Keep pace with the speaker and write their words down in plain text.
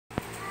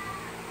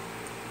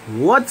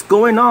What's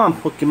going on,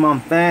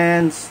 Pokemon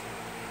fans?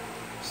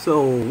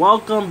 So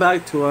welcome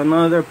back to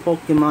another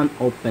Pokemon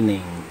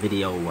opening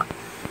video.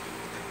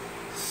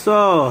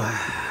 So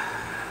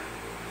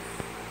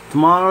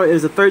tomorrow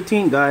is the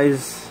 13th,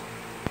 guys,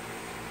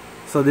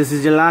 so this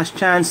is your last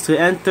chance to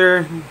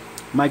enter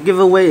my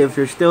giveaway. If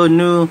you're still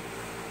new,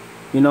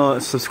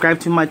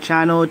 subscribe to my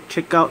channel,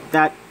 check out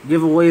that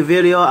giveaway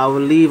video. I will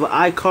leave an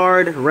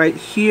iCard right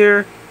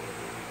here,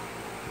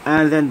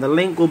 and then the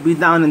link will be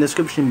down in the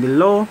description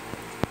below.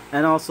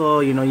 And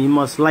also, you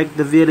must like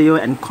the video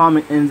and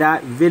comment in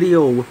that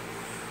video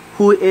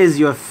who is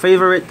your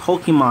favorite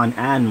Pokemon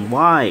and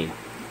why.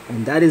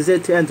 And that is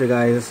it to enter,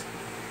 guys.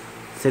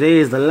 Today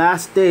is the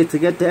last day to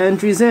get the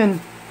entries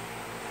in.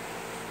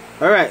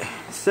 Alright,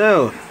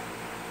 so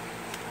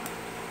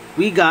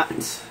we got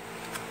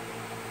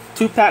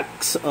 2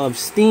 packs of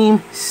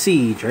Steam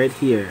Siege right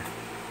here.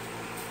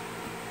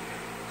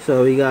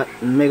 So we got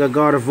Mega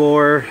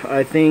Gardevoir,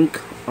 I think,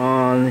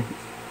 and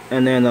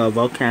then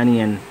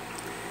Volcanion.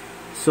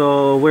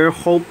 So we're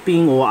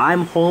hoping, or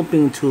I'm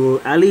hoping to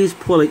at least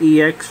pull an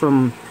EX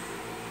from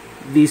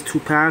these 2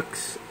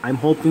 packs. I'm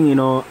hoping,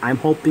 I'm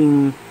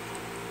hoping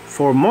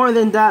for more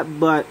than that,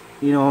 but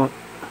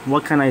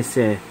what can I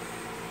say?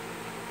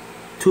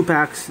 2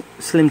 packs,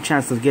 slim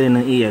chance of getting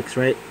an EX,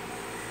 right?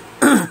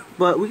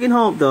 But we can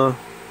hope though.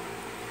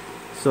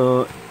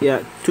 So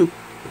yeah, two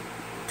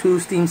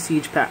Steam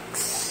Siege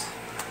packs.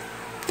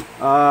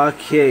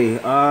 Okay,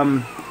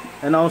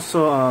 and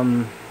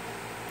also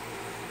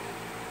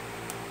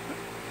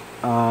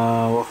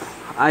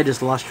I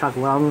just lost track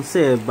of what I'm gonna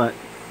say, but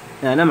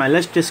yeah, never mind.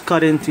 Let's just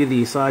cut into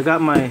these. So I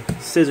got my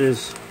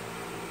scissors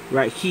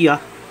right here.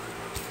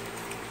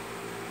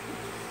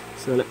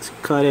 So let's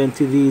cut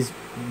into these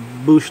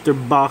booster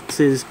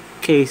boxes,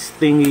 case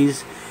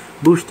thingies,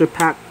 booster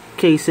pack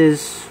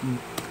cases,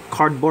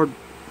 cardboard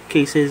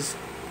cases,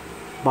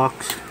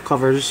 box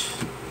covers.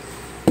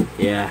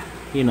 Yeah,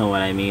 you know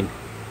what I mean.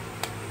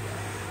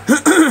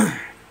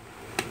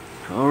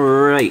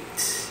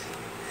 Alright.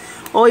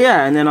 Oh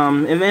yeah, and then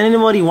if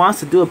anybody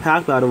wants to do a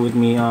pack battle with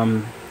me,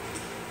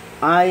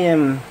 I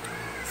am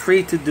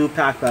free to do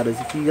pack battles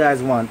if you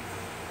guys want.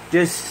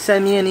 Just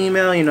send me an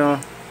email,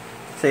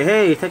 say,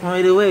 hey, take my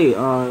away,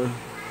 I'll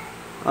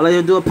let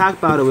you do a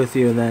pack battle with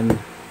you. Then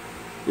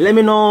let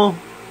me know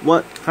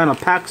what kind of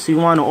packs you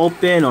want to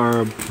open,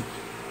 or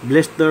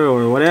blister,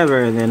 or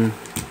whatever, and then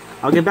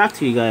I'll get back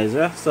to you guys.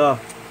 Yeah, so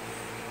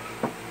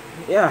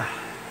yeah,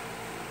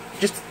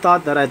 just a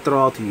thought that I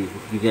throw out to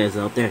you guys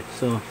out there.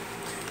 So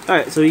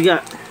alright, so we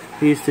got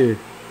these 2.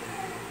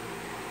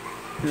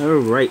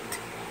 Alright,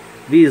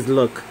 these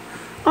look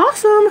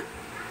awesome.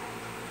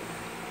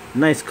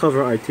 Nice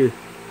cover art too.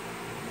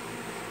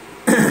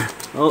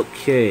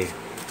 Okay.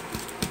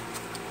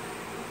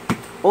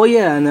 Oh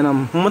yeah, and then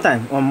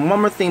one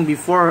more thing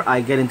before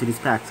I get into these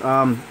packs.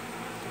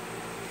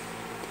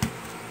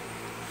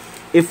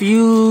 If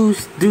you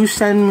do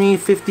send me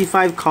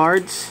 55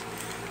 cards,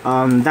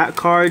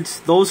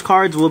 those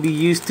cards will be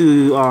used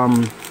to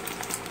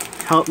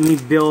help me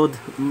build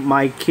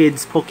my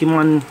kids'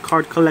 Pokemon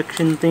card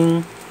collection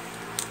thing.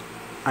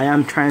 I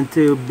am trying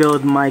to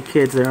build my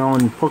kids their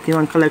own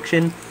Pokemon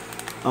collection.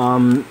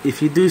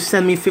 If you do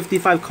send me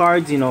 55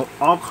 cards,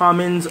 all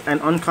commons and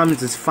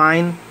uncommons is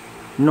fine.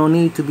 No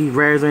need to be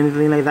rares or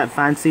anything like that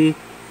fancy.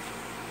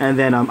 And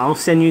then I'll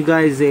send you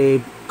guys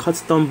a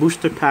custom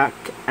booster pack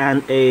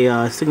and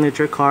a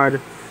signature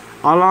card,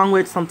 along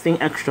with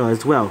something extra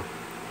as well,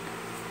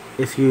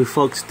 if you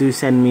folks do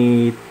send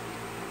me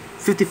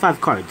 55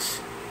 cards.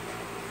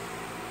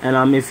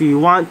 And if you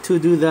want to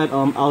do that,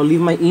 I'll leave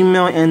my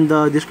email in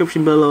the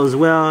description below as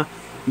well.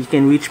 You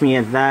can reach me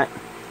at that.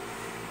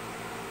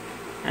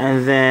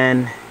 And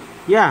then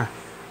yeah,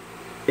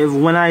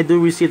 when I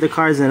do receive the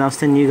cards, then I'll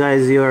send you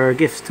guys your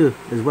gifts too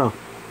as well.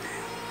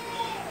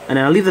 And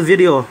then I'll leave the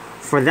video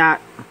for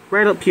that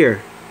right up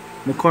here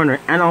in the corner,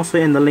 and also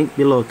in the link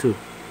below too.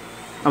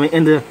 A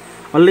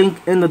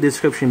link in the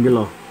description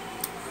below.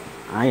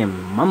 I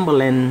am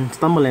mumbling,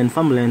 stumbling,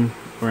 fumbling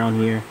around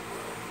here.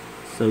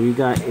 So we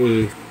got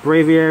a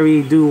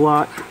Braviary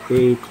Duat,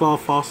 a Claw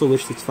Fossil,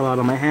 which just fell out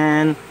of my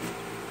hand,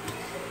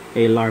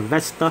 a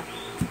Larvesta,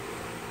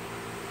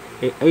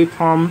 a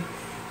Apom,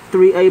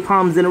 3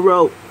 Apoms in a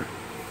row,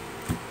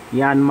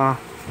 Yanma,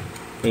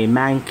 a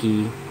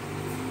Mankey,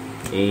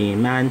 a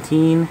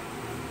Mantine,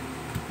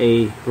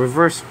 a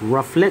Reverse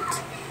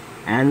Rufflet,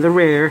 and the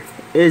rare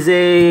is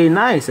a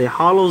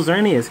Holo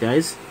Xerneas,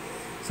 guys.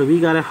 So we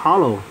got a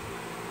Holo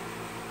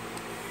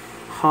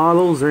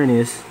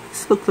Xerneas.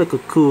 This looks like a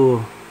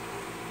cool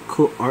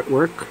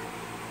artwork.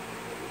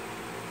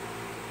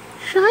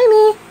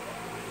 Shiny.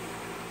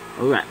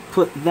 Alright,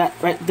 put that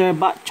right there,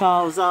 Bot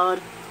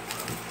Charizard.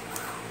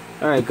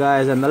 Alright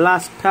guys, and the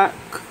last pack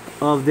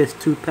of this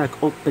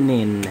 2-pack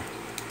opening.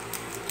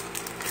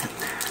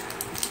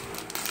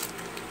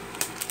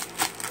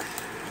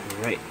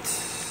 Alright.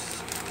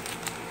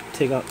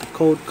 Take out the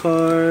code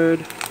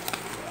card.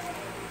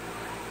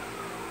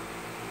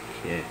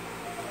 Okay.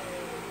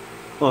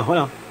 Oh, hold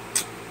on.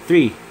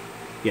 3.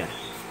 Yeah.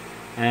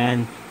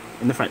 And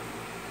in the front.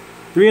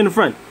 3 in the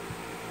front.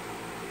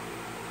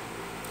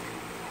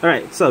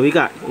 Alright, so we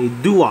got a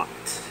Duat.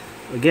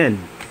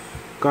 Again,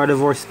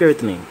 Gardevoir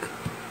Spirit Link.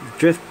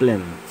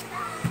 Drifblim.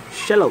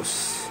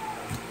 Shellos.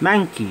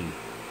 Mankey.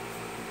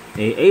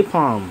 A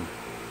Apom.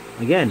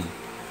 Again,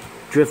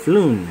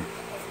 Drifloon.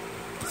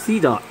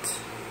 Seedot.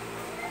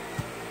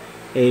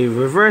 A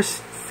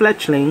Reverse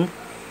Fletchling.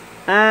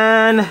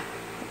 And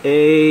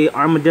a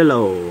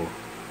Armadillo.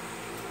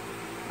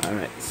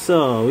 Alright,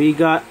 so we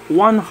got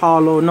one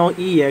holo, no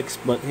EX,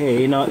 but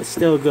hey, you know, it's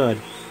still good.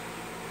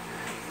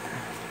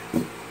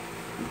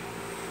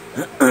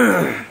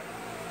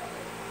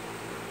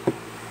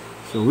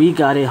 So we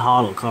got a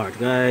holo card,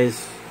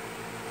 guys.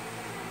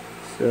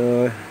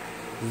 So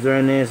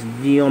Xerneas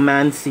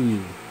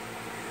Geomancy.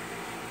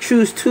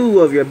 Choose 2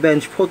 of your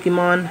bench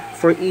Pokemon.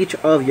 For each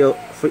of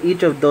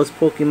those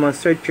Pokemon,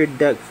 search your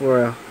deck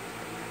for a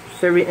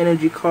Fairy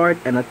Energy card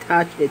and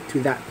attach it to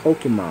that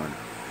Pokemon.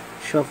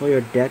 Shuffle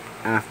your deck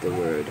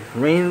afterward.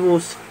 Rainbow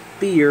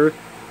Spear.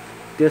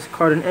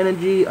 Discard an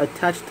energy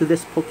attached to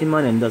this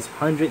Pokemon and does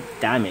 100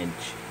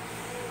 damage.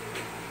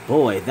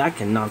 Boy, that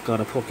can knock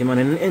out a Pokemon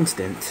in an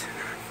instant.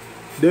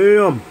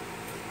 Damn!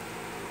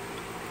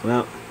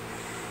 Well,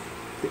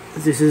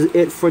 this is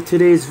it for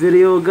today's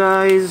video,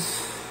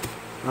 guys.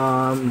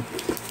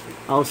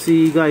 I'll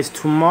see you guys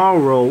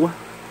tomorrow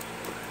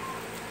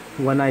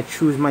when I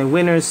choose my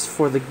winners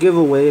for the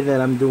giveaway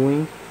that I'm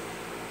doing.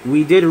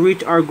 We did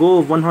reach our goal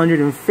of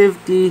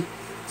 150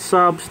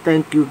 subs.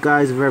 Thank you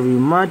guys very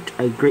much.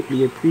 I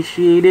greatly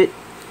appreciate it.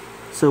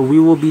 So we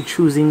will be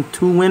choosing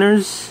 2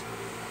 winners.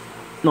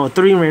 No,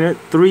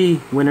 3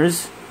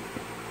 winners.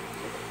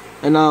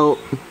 And I'll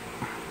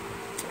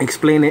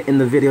explain it in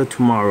the video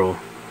tomorrow.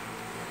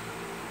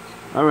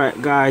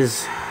 Alright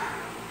guys,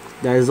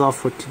 that is all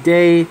for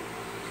today.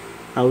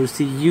 I will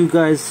see you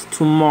guys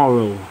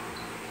tomorrow.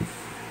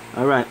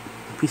 Alright,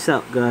 peace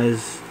out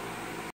guys.